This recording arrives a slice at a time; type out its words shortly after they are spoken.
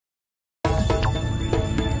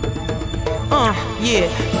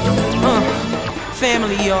Yeah.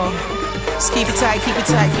 Family, y'all. Just keep it tight, keep it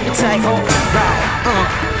tight, keep it tight. Oh, right.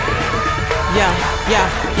 Yeah.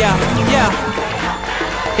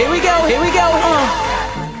 Here we go.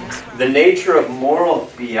 The nature of moral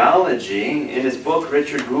theology. In his book,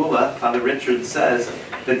 Richard Gula, Father Richard says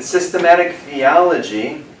that systematic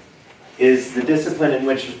theology is the discipline in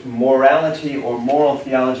which morality or moral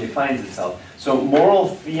theology finds itself. So moral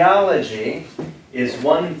theology is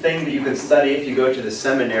one thing that you could study if you go to the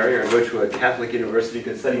seminary or go to a Catholic university. You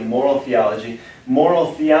could study moral theology.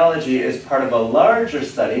 Moral theology is part of a larger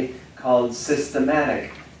study called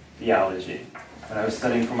systematic theology. When I was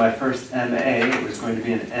studying for my first MA, it was going to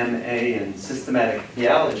be an MA in systematic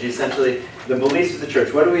theology, essentially the beliefs of the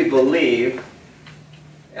church. What do we believe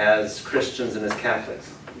as Christians and as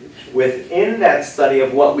Catholics? Within that study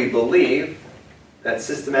of what we believe, that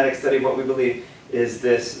systematic study of what we believe, is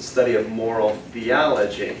this study of moral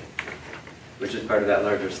theology, which is part of that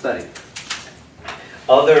larger study.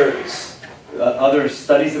 Other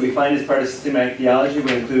studies that we find as part of systematic theology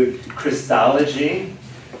would include Christology.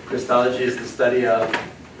 Christology is the study of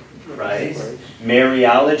Christ.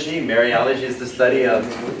 Mariology. Mariology is the study of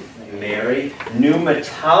Mary.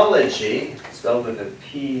 Pneumatology, spelled with a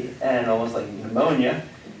P-N, almost like pneumonia.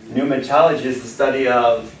 Pneumatology is the study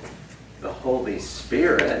of the Holy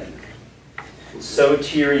Spirit.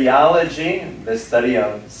 Soteriology, the study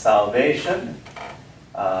of salvation.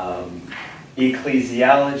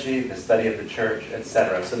 Ecclesiology, the study of the church,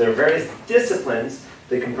 etc. So there are various disciplines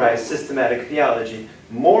that comprise systematic theology.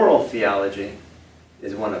 Moral theology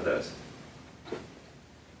is one of those.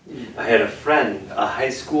 I had a friend, a high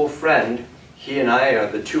school friend. He and I are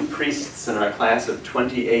the two priests in our class of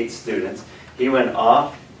 28 students. He went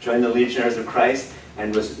off, joined the Legionnaires of Christ,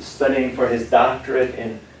 and was studying for his doctorate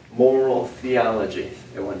in moral theology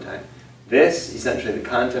at one time. This, essentially the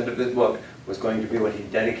content of his book, was going to be what he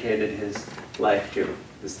dedicated his life to,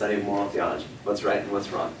 the study of moral theology, what's right and what's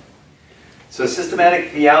wrong. So systematic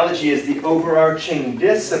theology is the overarching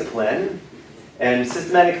discipline, and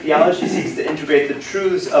systematic theology seeks to integrate the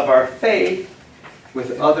truths of our faith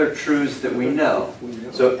with other truths that we know.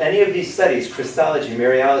 So any of these studies, Christology,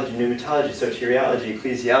 Mariology, Pneumatology, Soteriology,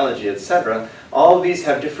 Ecclesiology, etc., all of these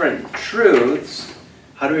have different truths.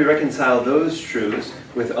 How do we reconcile those truths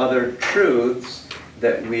with other truths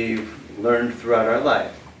that we've learned throughout our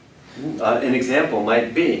life? An example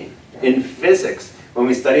might be in physics. When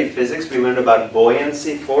we study physics, we learn about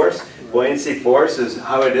buoyancy force. Buoyancy force is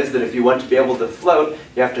how it is that if you want to be able to float,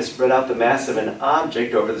 you have to spread out the mass of an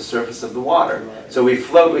object over the surface of the water. So we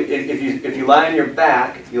float. If you lie on your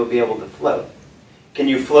back, you'll be able to float. Can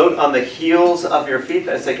you float on the heels of your feet?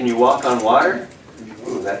 That's like, can you walk on water?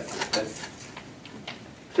 Ooh, that's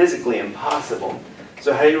physically impossible.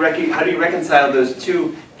 So how do you reconcile those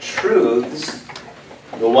two truths?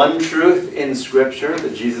 The one truth in Scripture,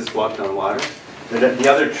 that Jesus walked on water, and the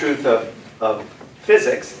other truth of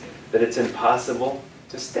physics, that it's impossible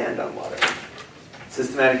to stand on water.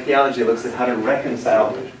 Systematic theology looks at how to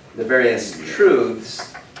reconcile the various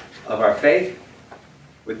truths of our faith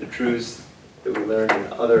with the truths that we learn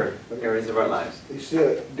in other areas of our lives. It's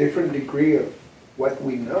a different degree of what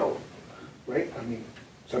we know, right? I mean,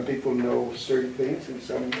 some people know certain things and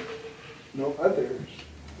some know others.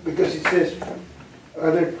 Because it says,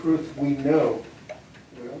 other truths we know.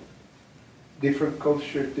 Well, different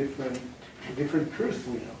culture, different truths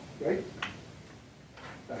we know, right?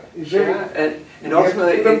 And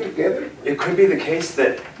ultimately, put them together? It could be the case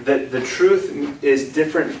that the truth is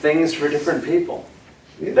different things for different people.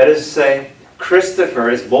 Yeah. That is to say, Christopher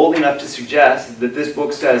is bold enough to suggest that this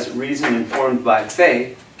book says reason informed by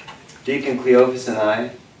faith. Deacon Cleophas and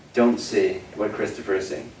I don't see what Christopher is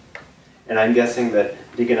seeing. And I'm guessing that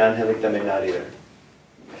Deacon Angelita may not either.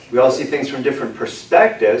 We all see things from different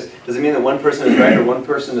perspectives. Does it mean that one person is right or one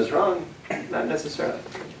person is wrong? Not necessarily.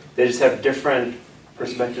 They just have different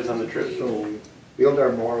perspectives on the truth. So we build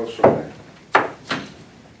our morals from that.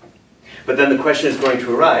 But then the question is going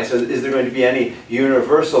to arise, so is there going to be any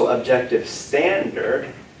universal objective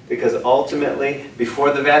standard? Because ultimately,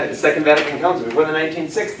 before the Second Vatican Council, before the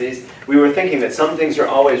 1960s, we were thinking that some things are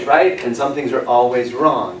always right and some things are always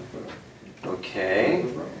wrong. Okay,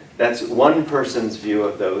 that's one person's view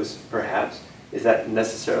of those, perhaps. Is that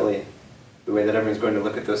necessarily the way that everyone's going to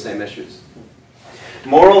look at those same issues?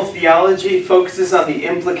 Moral theology focuses on the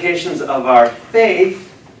implications of our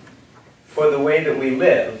faith for the way that we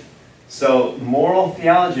live. So moral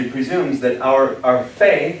theology presumes that our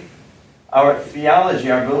faith, our theology,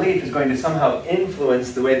 our belief is going to somehow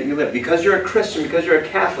influence the way that you live. Because you're a Christian, because you're a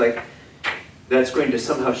Catholic, that's going to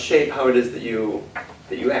somehow shape how it is that you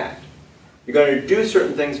act. You're going to do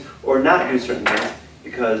certain things or not do certain things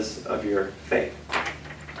because of your faith.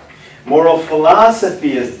 Moral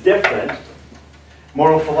philosophy is different.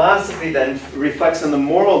 Moral philosophy then reflects on the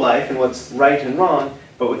moral life and what's right and wrong,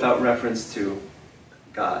 but without reference to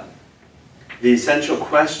God. The essential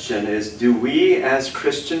question is, do we as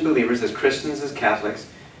Christian believers, as Christians, as Catholics,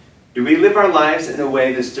 do we live our lives in a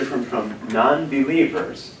way that's different from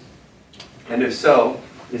non-believers? And if so,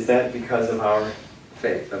 is that because of our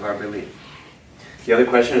faith, of our belief? The other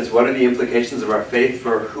question is, what are the implications of our faith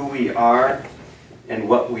for who we are and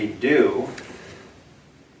what we do?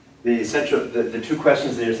 The two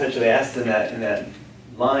questions that are essentially asked in that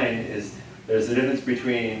line is, there's a difference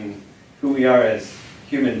between who we are as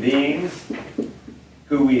human beings,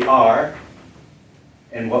 who we are,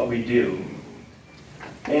 and what we do.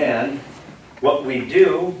 And what we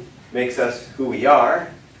do makes us who we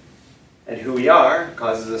are, and who we are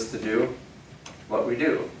causes us to do what we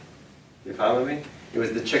do. You follow me? It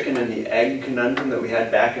was the chicken and the egg conundrum that we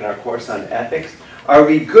had back in our course on ethics. Are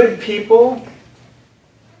we good people?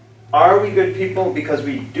 Are we good people because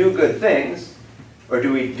we do good things? Or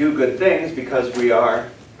do we do good things because we are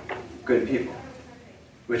good people?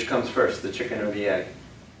 Which comes first, the chicken or the egg?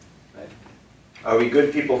 Right? Are we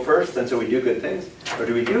good people first, and so we do good things? Or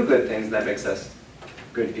do we do good things, and that makes us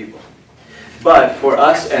good people? But for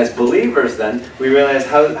us as believers then, we realize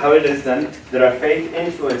how it is then that our faith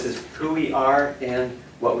influences who we are and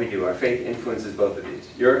what we do. Our faith influences both of these.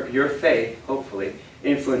 Your faith, hopefully,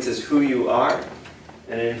 influences who you are,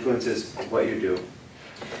 and it influences what you do.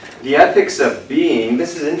 The ethics of being,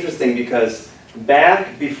 this is interesting because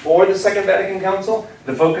back before the Second Vatican Council,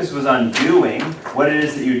 the focus was on doing what it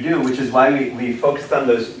is that you do, which is why we focused on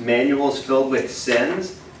those manuals filled with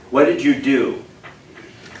sins. What did you do?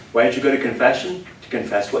 Why did you go to confession? To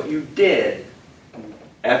confess what you did.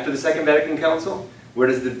 After the Second Vatican Council, where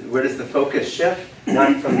does the focus shift?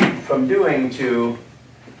 Not from doing to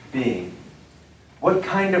being. What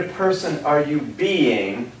kind of person are you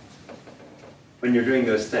being when you're doing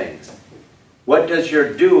those things? What does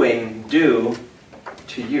your doing do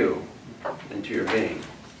to you and to your being?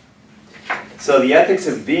 So the ethics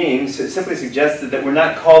of being simply suggested that we're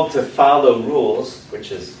not called to follow rules,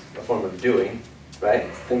 which is a form of doing, right?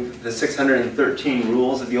 Think the 613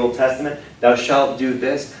 rules of the Old Testament. Thou shalt do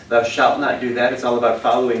this, thou shalt not do that. It's all about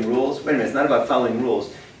following rules. Wait a minute, it's not about following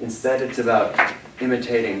rules. Instead, it's about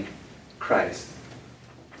imitating Christ,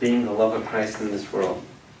 being the love of Christ in this world.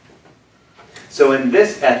 So in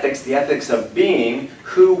this ethics, the ethics of being,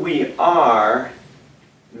 who we are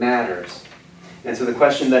matters. And so the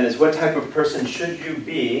question then is, what type of person should you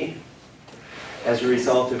be as a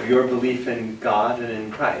result of your belief in God and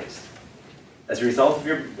in Christ? As a result of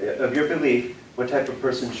your belief, what type of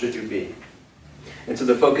person should you be? And so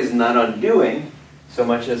the focus is not on doing so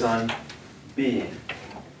much as on being.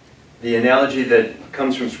 The analogy that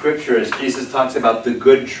comes from Scripture is Jesus talks about the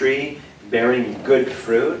good tree bearing good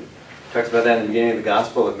fruit. He talks about that in the beginning of the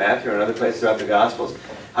Gospel of Matthew and other places throughout the Gospels.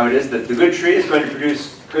 How it is that the good tree is going to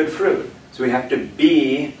produce good fruit. So we have to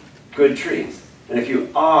be good trees. And if you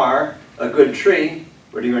are a good tree,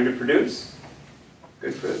 what are you going to produce?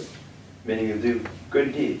 Good fruit. Meaning you'll do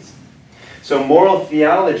good deeds. So moral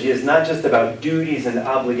theology is not just about duties and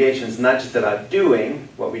obligations, not just about doing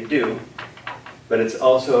what we do, but it's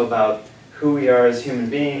also about who we are as human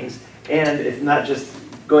beings, and it's not just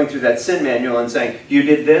going through that sin manual and saying, you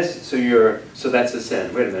did this, so that's a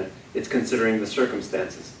sin. Wait a minute. It's considering the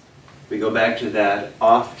circumstances. We go back to that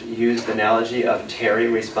oft-used analogy of Terry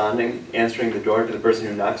responding, answering the door to the person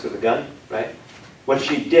who knocks with a gun, right? What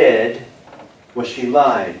she did was she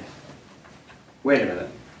lied. Wait a minute.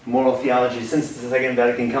 Moral theology, since the Second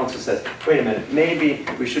Vatican Council says, wait a minute, maybe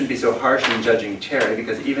we shouldn't be so harsh in judging Terry,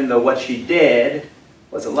 because even though what she did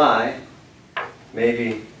was a lie,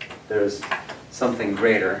 maybe there's something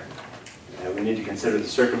greater. We need to consider the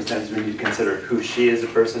circumstances, we need to consider who she is as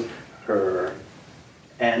a person, her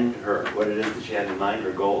end, what it is that she had in mind,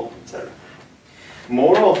 her goal, etc.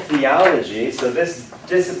 Moral theology, so this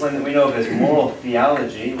discipline that we know of as moral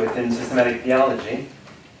theology within systematic theology,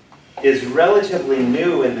 is relatively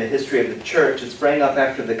new in the history of the church. It sprang up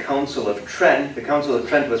after the Council of Trent. The Council of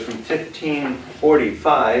Trent was from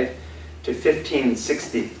 1545 to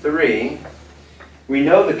 1563. We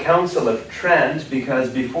know the Council of Trent because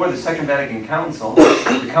before the Second Vatican Council,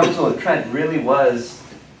 the Council of Trent really was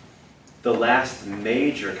the last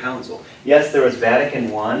major council. Yes, there was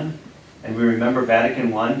Vatican I, and we remember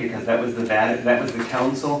Vatican I because that was the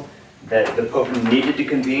council that the Pope needed to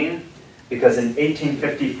convene, because in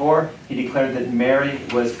 1854 he declared that Mary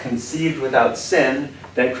was conceived without sin.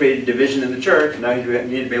 That created division in the church. Now he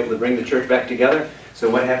needed to be able to bring the church back together. So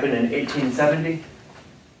what happened in 1870?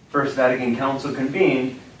 First Vatican Council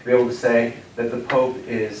convened to be able to say that the Pope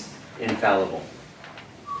is infallible.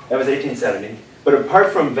 That was 1870. But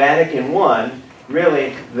apart from Vatican I,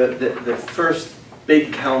 really the first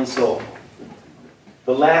big council,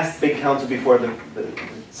 the last big council before the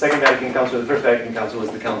Second Vatican Council or the First Vatican Council was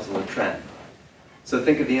the Council of Trent. So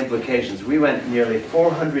think of the implications. We went nearly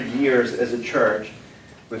 400 years as a church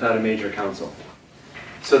without a major council.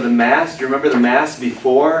 So the Mass, do you remember the Mass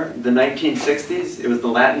before the 1960s? It was the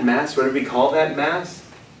Latin Mass. What did we call that Mass?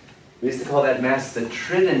 We used to call that Mass the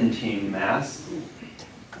Tridentine Mass.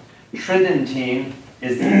 Tridentine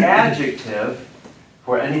is the adjective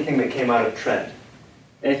for anything that came out of Trent.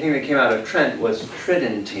 Anything that came out of Trent was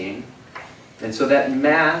Tridentine. And so that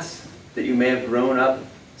Mass that you may have grown up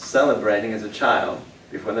celebrating as a child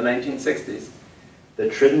before the 1960s, the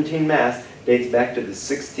Tridentine Mass dates back to the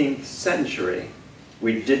 16th century.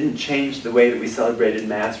 We didn't change the way that we celebrated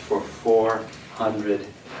Mass for 400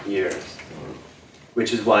 years.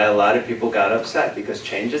 Which is why a lot of people got upset, because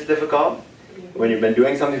change is difficult. When you've been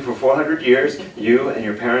doing something for 400 years, you and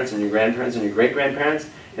your parents and your grandparents and your great-grandparents,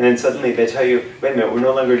 and then suddenly they tell you, wait a minute, we're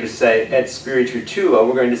no longer going to say et spiritu tuo,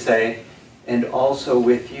 we're going to say, and also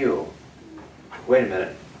with you. Wait a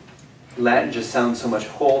minute. Latin just sounds so much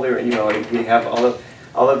holier, and we have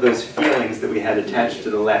all of those feelings that we had attached to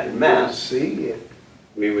the Latin Mass. See it.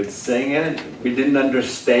 We would sing it. We didn't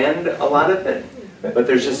understand a lot of it. But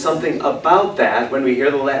there's just something about that when we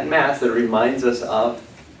hear the Latin Mass that reminds us of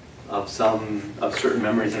certain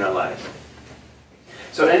memories in our lives.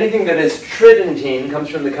 So anything that is Tridentine comes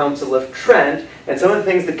from the Council of Trent, and some of the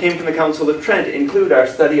things that came from the Council of Trent include our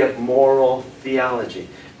study of moral theology.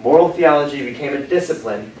 Moral theology became a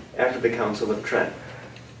discipline after the Council of Trent.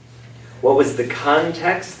 What was the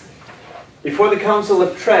context? Before the Council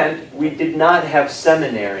of Trent, we did not have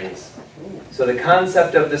seminaries. So the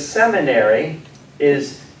concept of the seminary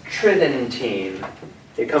is Tridentine.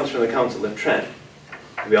 It comes from the Council of Trent.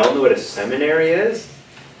 We all know what a seminary is.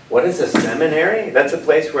 What is a seminary? That's a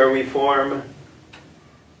place where we form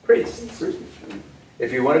priests.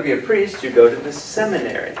 If you want to be a priest, you go to the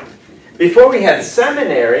seminary. Before we had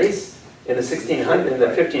seminaries in the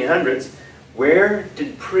 1500s, where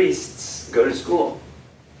did priests go to school?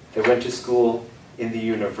 They went to school in the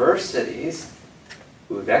universities.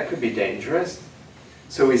 Ooh, that could be dangerous.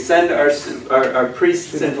 So we send our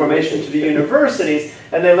priests in formation to the universities,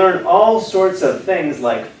 and they learn all sorts of things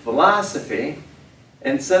like philosophy,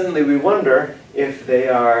 and suddenly we wonder if they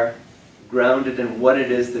are grounded in what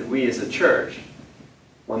it is that we as a church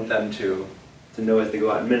want them to know as they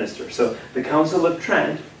go out and minister. So the Council of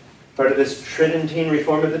Trent, part of this Tridentine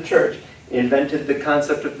reform of the church, invented the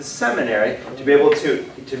concept of the seminary to be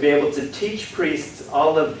able to teach priests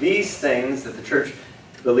all of these things that the church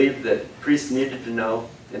believed that priests needed to know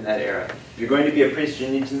in that era. If you're going to be a priest, you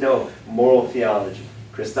need to know moral theology,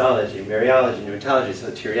 Christology, Mariology, Pneumatology,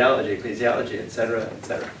 soteriology, ecclesiology, etc.,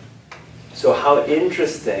 etc. So how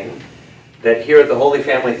interesting that here at the Holy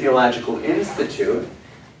Family Theological Institute,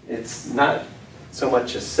 it's not so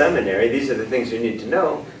much a seminary, these are the things you need to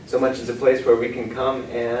know, so much as a place where we can come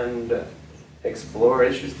and explore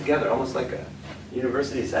issues together, almost like a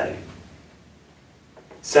university setting.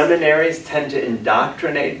 Seminaries tend to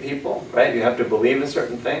indoctrinate people, right? You have to believe a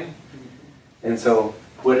certain thing. And so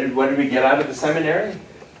what did we get out of the seminary?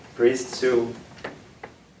 Priests who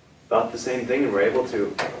thought the same thing and were able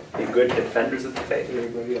to be good defenders of the faith.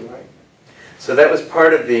 So that was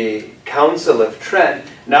part of the Council of Trent.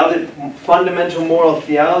 Now that fundamental moral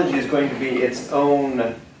theology is going to be its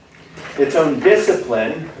own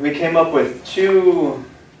discipline, we came up with two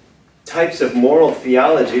types of moral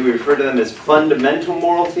theology. We refer to them as fundamental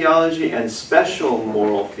moral theology and special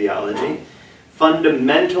moral theology.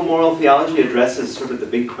 Fundamental moral theology addresses sort of the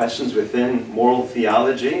big questions within moral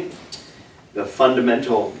theology, the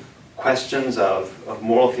fundamental questions of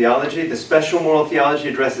moral theology. The special moral theology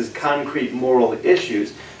addresses concrete moral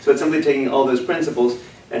issues. So it's simply taking all those principles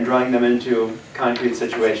and drawing them into concrete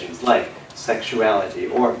situations like sexuality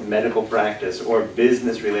or medical practice or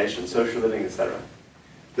business relations, social living, etc.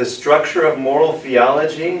 The structure of moral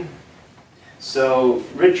theology. So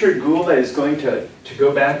Richard Gould is going to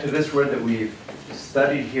go back to this word that we've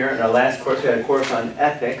studied here in our last course. We had a course on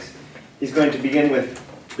ethics. He's going to begin with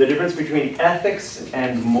the difference between ethics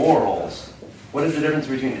and morals. What is the difference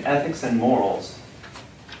between ethics and morals?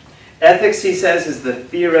 Ethics, he says, is the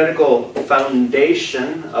theoretical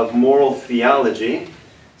foundation of moral theology.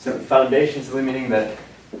 So foundation simply meaning that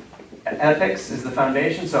ethics is the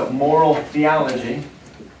foundation, so moral theology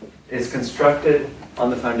is constructed on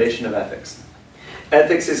the foundation of ethics.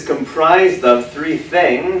 Ethics is comprised of three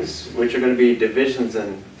things, which are going to be divisions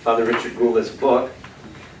in Father Richard Gula's book.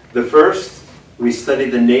 The first, we study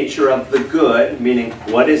the nature of the good, meaning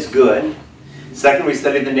what is good. Second, we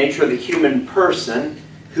study the nature of the human person,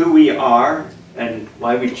 who we are, and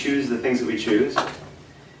why we choose the things that we choose.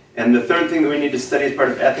 And the third thing that we need to study as part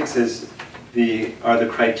of ethics are the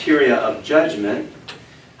criteria of judgment.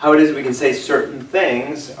 How it is that we can say certain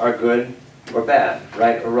things are good or bad,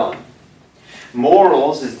 right or wrong.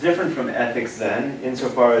 Morals is different from ethics then,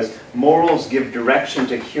 insofar as morals give direction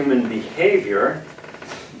to human behavior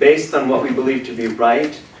based on what we believe to be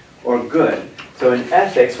right or good. So in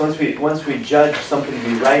ethics, once we judge something to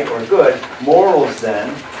be right or good, morals then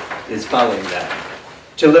is following that.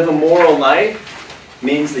 To live a moral life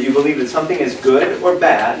means that you believe that something is good or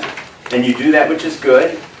bad, and you do that which is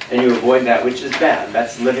good, and you avoid that which is bad.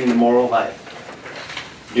 That's living the moral life.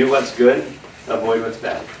 Do what's good, avoid what's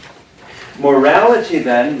bad. Morality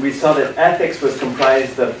then, we saw that ethics was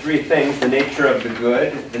comprised of three things: the nature of the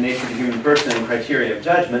good, the nature of the human person, and criteria of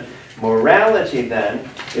judgment. Morality then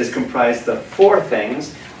is comprised of four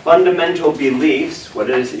things: fundamental beliefs, what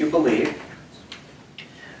it is that you believe;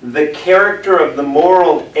 the character of the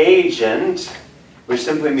moral agent, which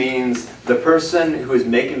simply means the person who is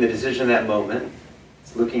making the decision at that moment,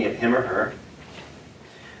 it's looking at him or her;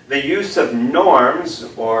 the use of norms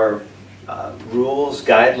or rules,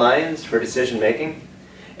 guidelines for decision making;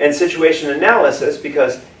 and situation analysis,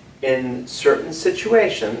 because in certain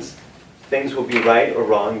situations things will be right or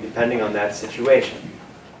wrong depending on that situation.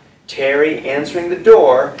 Terry answering the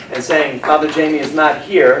door and saying, "Father Jamie is not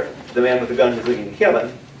here," the man with the gun who's looking to kill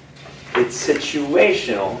him, it's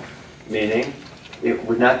situational, meaning it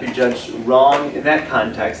would not be judged wrong in that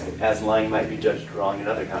context as lying might be judged wrong in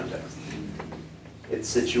other contexts.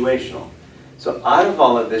 It's situational. So out of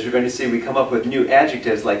all of this, you're going to see we come up with new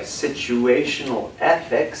adjectives like situational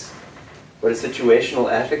ethics. What does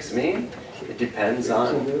situational ethics mean? It depends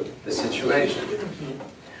on the situation.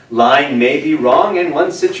 Lying may be wrong in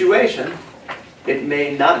one situation. It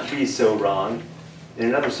may not be so wrong in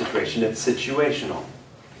another situation. It's situational.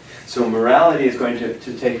 So morality is going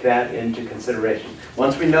to take that into consideration.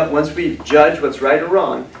 Once we judge what's right or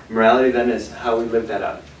wrong, morality then is how we live that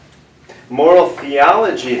out. Moral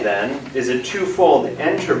theology, then, is a twofold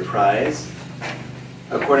enterprise,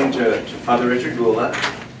 according to Father Richard Gula.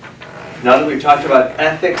 Now that we've talked about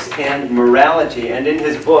ethics and morality, and in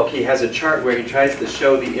his book he has a chart where he tries to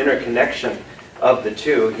show the interconnection of the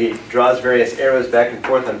two. He draws various arrows back and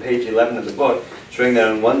forth on page 11 of the book, showing that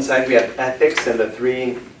on one side we have ethics and the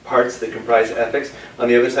three parts that comprise ethics. On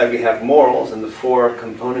the other side we have morals and the four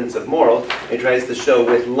components of morals. He tries to show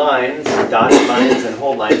with lines, dotted lines and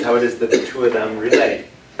whole lines, how it is that the two of them relate.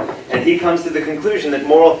 And he comes to the conclusion that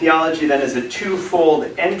moral theology then is a twofold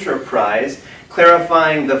enterprise,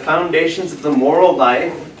 clarifying the foundations of the moral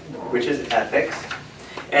life, which is ethics,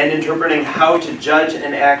 and interpreting how to judge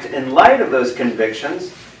and act in light of those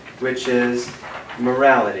convictions, which is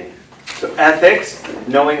morality. So ethics,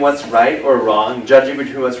 knowing what's right or wrong, judging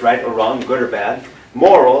between what's right or wrong, good or bad.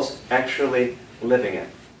 Morals, actually living it.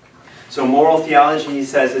 So moral theology, he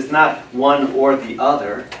says, is not one or the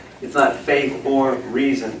other. It's not faith or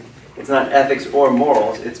reason. It's not ethics or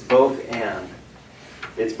morals. It's both and.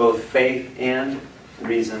 It's both faith and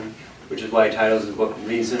reason, which is why he titles the book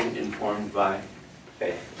Reason Informed by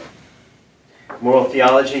Faith. Moral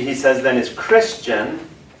theology, he says, then is Christian,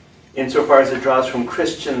 insofar as it draws from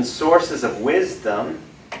Christian sources of wisdom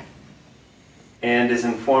and is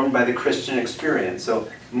informed by the Christian experience. So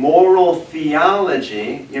moral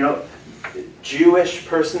theology, Jewish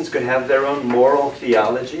persons could have their own moral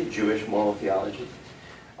theology, Jewish moral theology.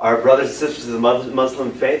 Our brothers and sisters of the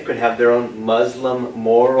Muslim faith could have their own Muslim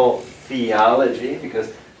moral theology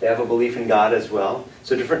because they have a belief in God as well.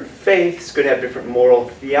 So different faiths could have different moral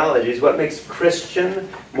theologies. What makes Christian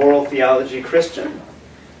moral theology Christian?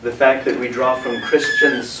 The fact that we draw from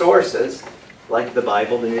Christian sources, like the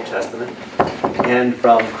Bible, the New Testament, and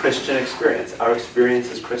from Christian experience. Our experience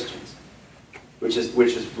as Christians, which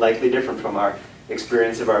is likely different from our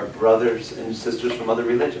experience of our brothers and sisters from other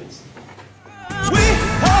religions.